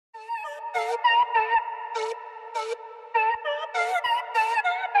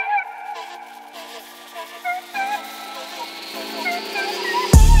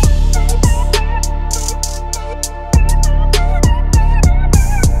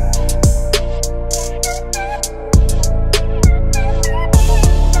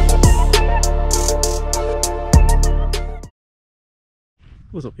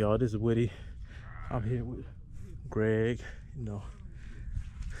What's up, y'all? This is Woody. I'm here with Greg, you know,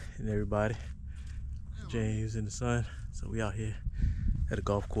 and everybody. James and the son. So we out here at a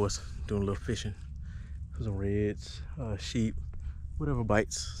golf course doing a little fishing for some reds, sheep, whatever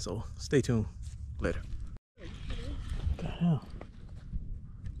bites. So stay tuned. Later. What the hell?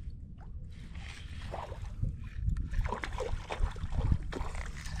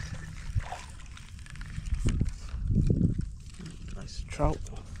 Nice trout.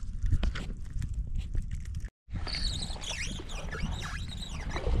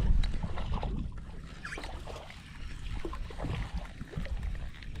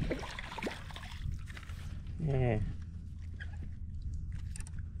 Yeah.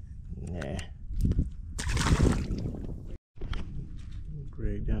 Yeah.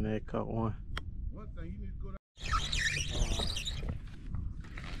 Greg down there caught one. One thing you need to go down.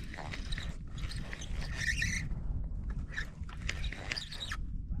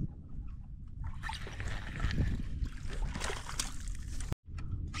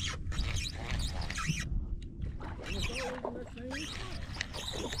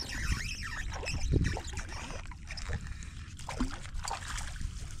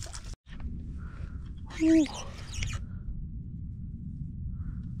 Ooh.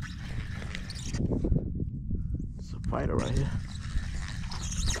 It's a fighter right here.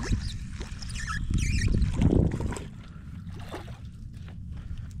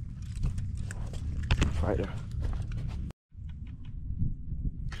 Fighter.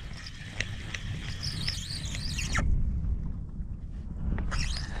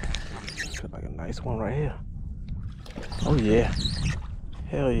 Looks like a nice one right here. Oh yeah.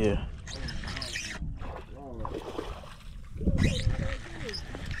 Hell yeah.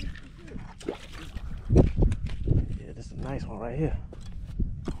 Yeah, this is a nice one right here.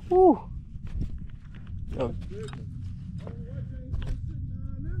 Woo! Yo.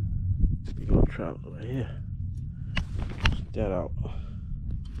 Big old trout right here. Check that out.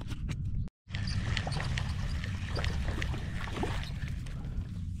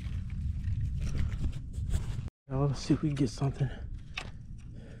 Now let's see if we can get something.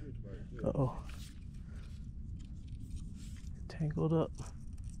 Uh-oh. Tangled up.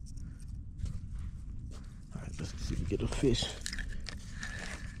 Alright, let's see if we get a fish.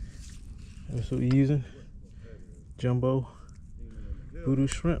 That's what we're using. Jumbo voodoo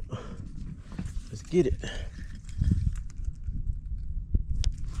shrimp. Let's get it.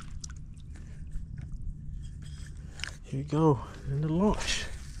 Here we go, in the launch.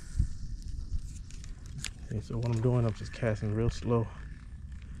 Okay, so what I'm doing, I'm just casting real slow.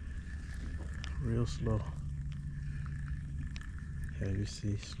 Real slow. Yeah, you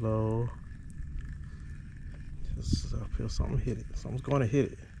see, slow. Just, I feel something hit it. Something's going to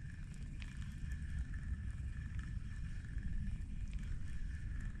hit it.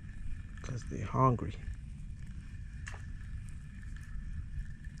 Because they're hungry.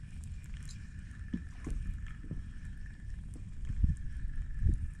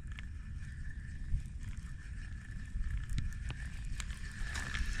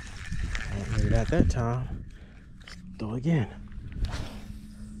 Maybe not that time. Throw again.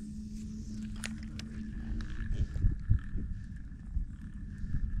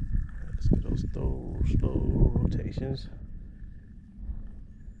 Let's get those slow rotations.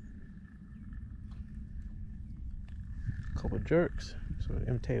 Couple jerks, so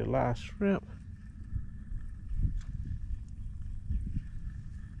imitate a live shrimp.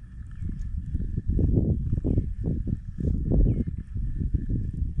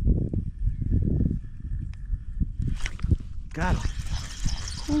 Got him.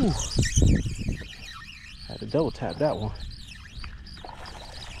 Ooh. Had to double tap that one.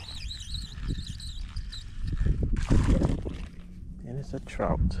 And it's a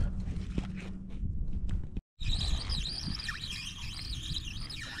trout.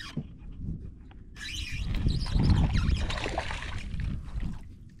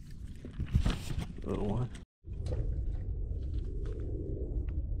 Little one.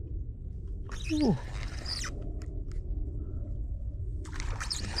 Ooh.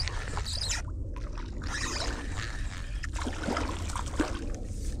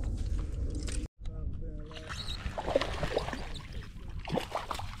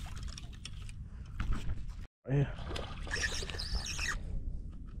 Yeah.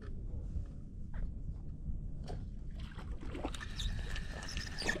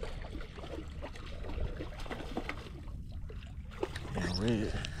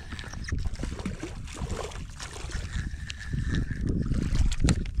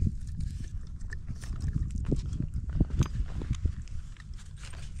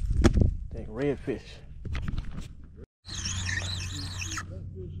 redfish.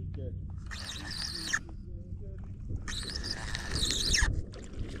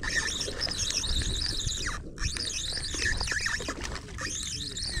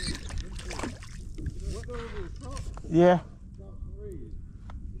 Yeah.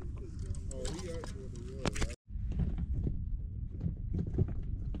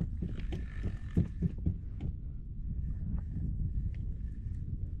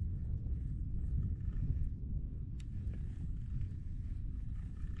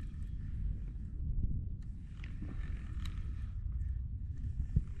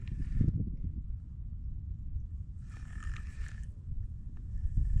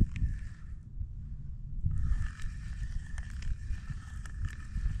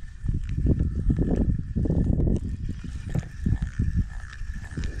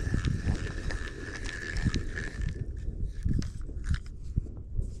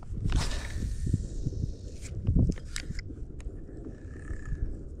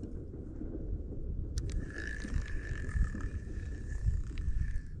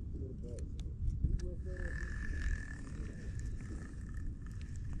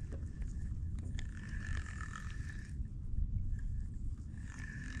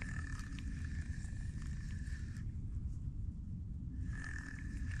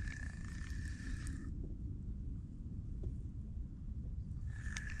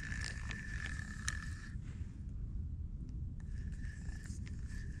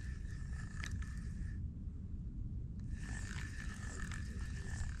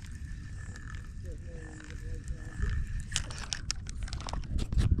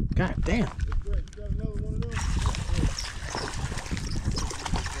 God damn.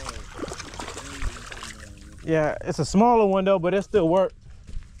 Yeah, it's a smaller one though, but it still works.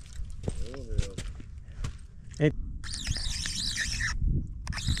 It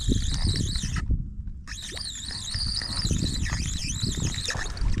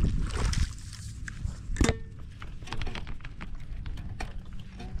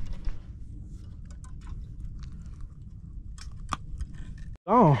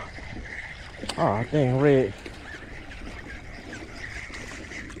oh, oh dang, red.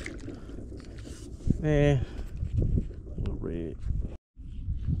 Man, red.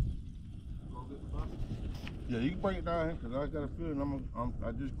 Yeah, you can break it down here because I got a feeling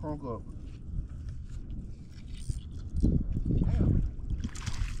I just crunk up. Damn.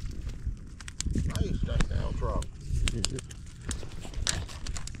 Nice, that damn trout.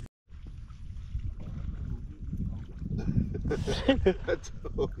 I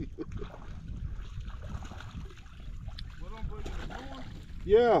told you.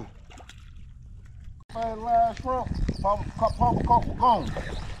 Yeah. Man, last shrimp. Pop, gone.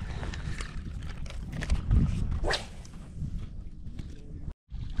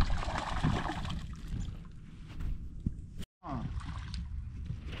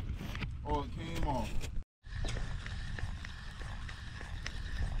 Oh, it came off.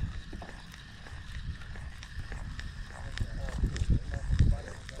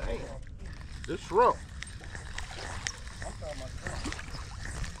 Damn. This shrimp.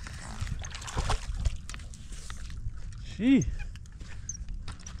 Gee.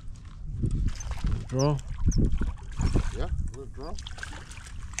 Draw. Yeah, little draw.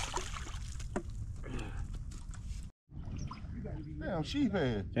 Damn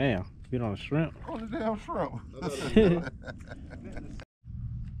sheephead. Damn, get on a shrimp. On the damn shrimp.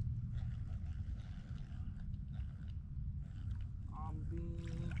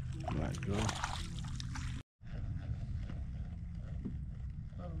 Black draw.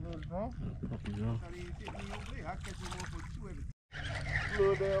 Puppy draw.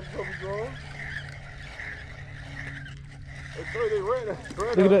 Little damn puppy draw.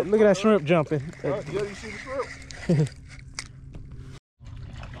 Look at that shrimp jumping. Yeah, you see the shrimp?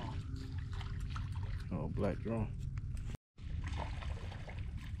 Oh, black draw.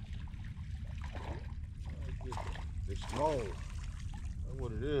 It's small. That's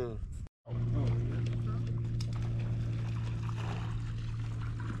what it is.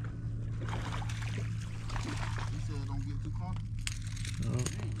 You said don't get too comfortable. No. I'm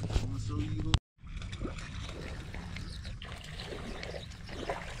gonna show you.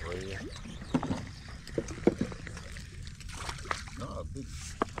 Nah, big.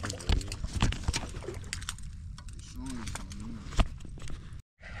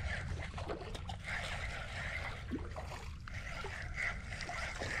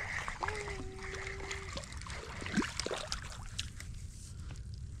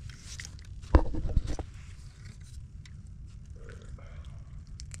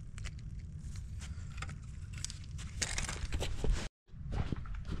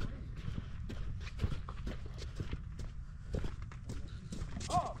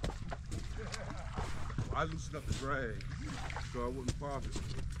 I loosened up the drag so I wouldn't pop it.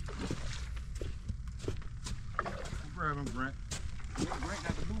 I'm grabbing Brent. Yeah, Brent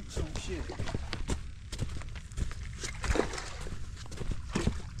got the boots on shit.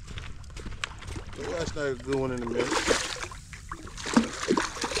 So that's not a good one in a minute.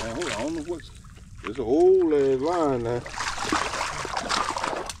 Man, hold on, I don't know what's. There's a whole line now.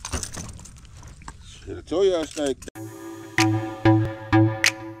 Should have told you I snaked.